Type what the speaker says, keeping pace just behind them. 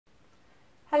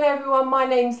Hello everyone, my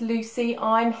name's Lucy.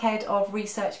 I'm Head of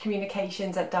Research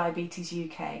Communications at Diabetes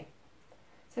UK.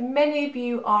 So many of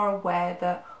you are aware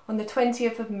that on the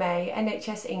 20th of May,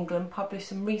 NHS England published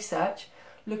some research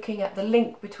looking at the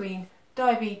link between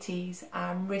diabetes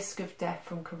and risk of death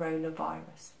from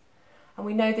coronavirus. And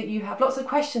we know that you have lots of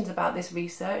questions about this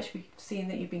research. We've seen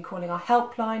that you've been calling our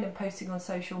helpline and posting on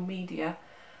social media.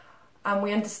 And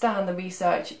we understand the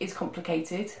research is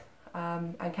complicated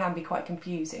and can be quite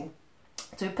confusing.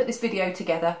 So we put this video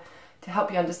together to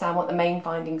help you understand what the main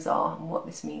findings are and what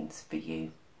this means for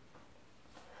you.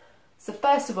 So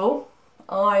first of all,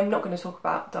 I'm not going to talk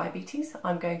about diabetes,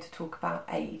 I'm going to talk about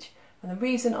age. And the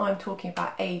reason I'm talking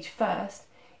about age first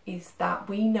is that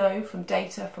we know from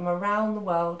data from around the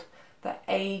world that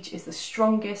age is the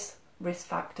strongest risk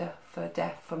factor for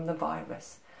death from the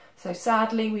virus. So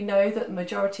sadly, we know that the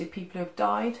majority of people who have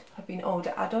died have been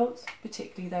older adults,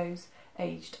 particularly those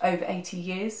aged over 80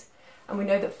 years. And we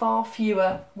know that far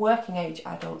fewer working age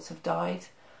adults have died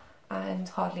and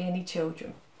hardly any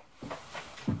children.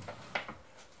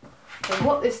 So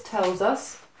what this tells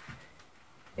us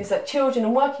is that children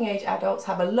and working age adults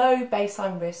have a low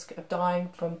baseline risk of dying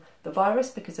from the virus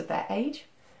because of their age,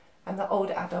 and that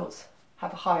older adults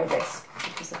have a higher risk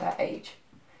because of their age.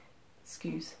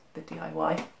 Excuse the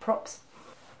DIY props.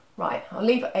 Right, I'll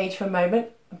leave age for a moment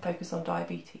and focus on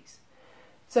diabetes.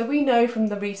 So we know from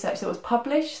the research that was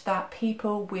published that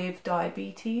people with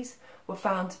diabetes were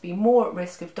found to be more at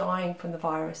risk of dying from the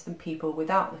virus than people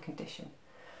without the condition.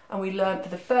 And we learned for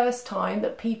the first time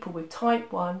that people with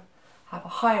type 1 have a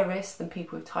higher risk than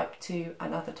people with type 2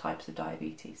 and other types of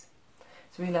diabetes.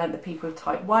 So we learned that people with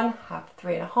type 1 have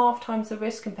 3.5 times the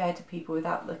risk compared to people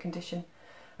without the condition,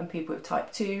 and people with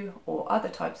type 2 or other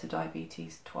types of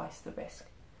diabetes twice the risk.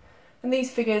 And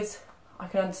these figures I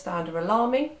can understand are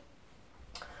alarming.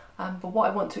 But what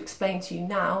I want to explain to you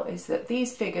now is that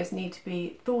these figures need to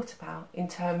be thought about in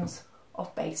terms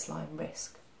of baseline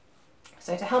risk.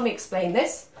 So to help me explain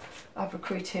this, I've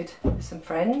recruited some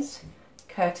friends,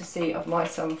 courtesy of my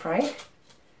son Frank.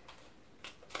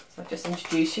 So I'll just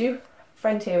introduce you.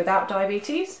 Friend here without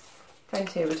diabetes, friend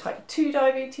here with type 2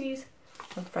 diabetes,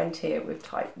 and friend here with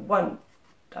type 1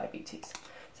 diabetes.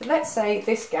 So let's say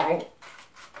this gang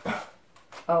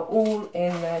are all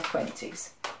in their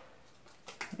 20s.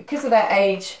 Because of their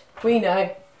age, we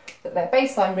know that their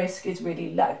baseline risk is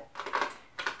really low.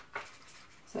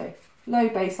 So low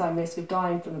baseline risk of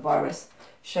dying from the virus,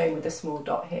 shown with a small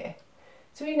dot here.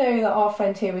 So we know that our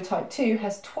friend here with type 2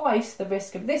 has twice the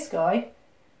risk of this guy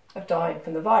of dying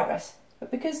from the virus.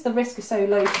 But because the risk is so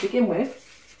low to begin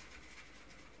with,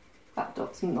 that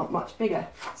dot's not much bigger,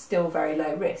 still very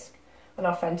low risk. And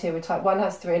our friend here with type 1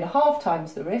 has 3.5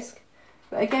 times the risk.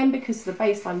 But again, because the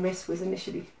baseline risk was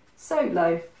initially so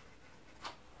low,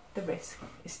 the risk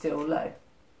is still low.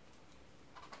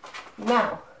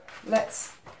 Now,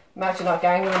 let's imagine our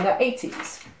gang are in their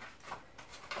 80s.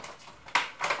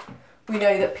 We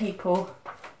know that people,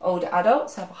 older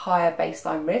adults, have a higher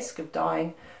baseline risk of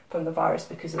dying from the virus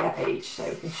because of their age. So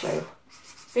we can show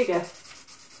bigger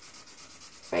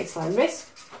baseline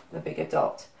risk, the bigger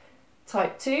dot.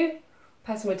 Type 2,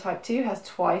 person with type 2 has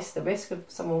twice the risk of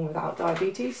someone without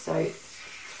diabetes, so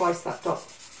twice that dot,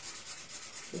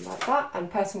 like that.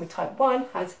 And person with type 1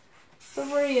 has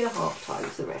 3.5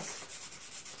 times the risk.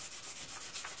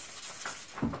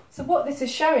 So what this is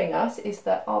showing us is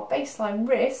that our baseline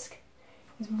risk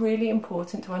is really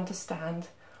important to understand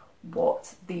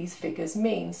what these figures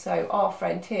mean. So our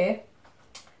friend here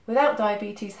without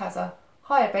diabetes has a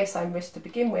higher baseline risk to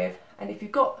begin with, and if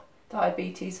you've got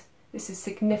diabetes, this is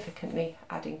significantly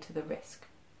adding to the risk.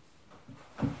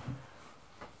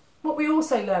 What we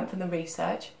also learned from the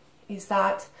research is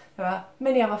that there are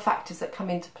many other factors that come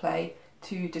into play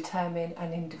to determine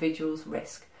an individual's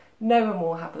risk. No one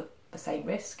will have the same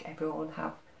risk, everyone will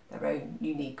have their own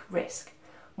unique risk.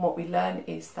 And what we learn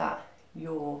is that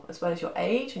as well as your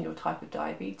age and your type of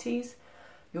diabetes,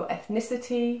 your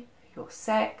ethnicity, your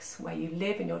sex, where you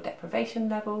live and your deprivation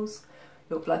levels,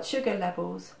 your blood sugar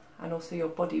levels, and also your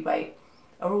body weight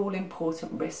are all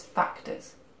important risk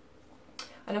factors.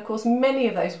 And of course, many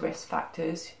of those risk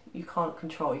factors you can't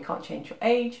control. You can't change your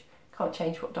age, you can't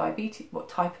change what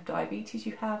type of diabetes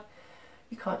you have,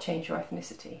 you can't change your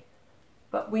ethnicity.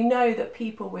 But we know that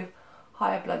people with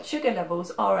higher blood sugar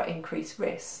levels are at increased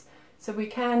risk. So we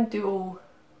can do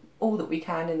all that we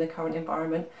can in the current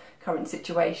environment, current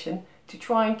situation, to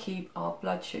try and keep our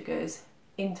blood sugars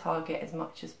in target as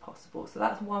much as possible. So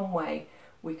that's one way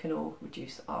we can all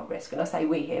reduce our risk. And I say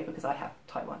we here because I have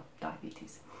type 1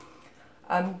 diabetes.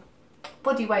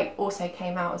 Body weight also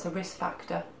came out as a risk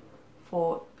factor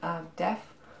for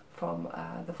death from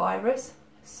the virus.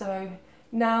 So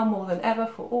now more than ever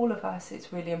for all of us,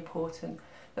 it's really important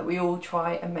that we all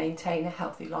try and maintain a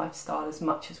healthy lifestyle as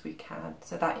much as we can.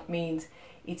 So that means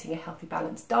eating a healthy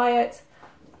balanced diet,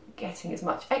 getting as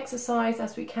much exercise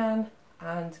as we can,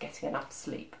 and getting enough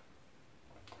sleep.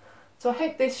 So I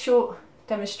hope this short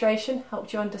demonstration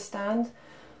helped you understand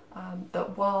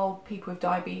that while people with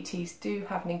diabetes do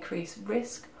have an increased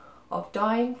risk of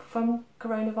dying from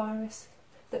coronavirus,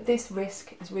 that this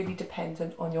risk is really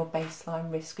dependent on your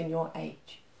baseline risk and your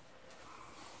age.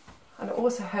 And I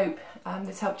also hope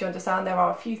this helped you understand there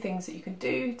are a few things that you can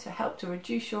do to help to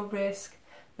reduce your risk.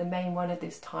 The main one at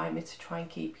this time is to try and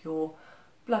keep your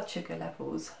blood sugar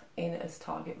levels in as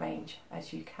target range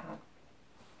as you can.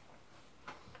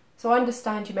 So I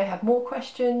understand you may have more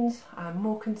questions and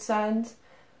more concerns.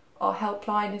 Our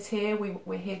helpline is here.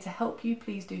 We're here to help you.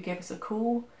 Please do give us a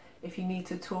call if you need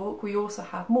to talk. We also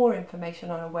have more information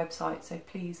on our website, so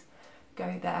please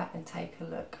go there and take a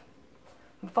look.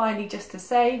 And finally, just to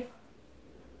say,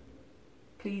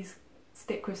 please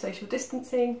stick with social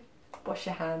distancing, wash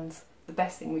your hands. The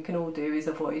best thing we can all do is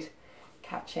avoid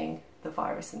catching the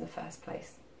virus in the first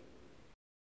place.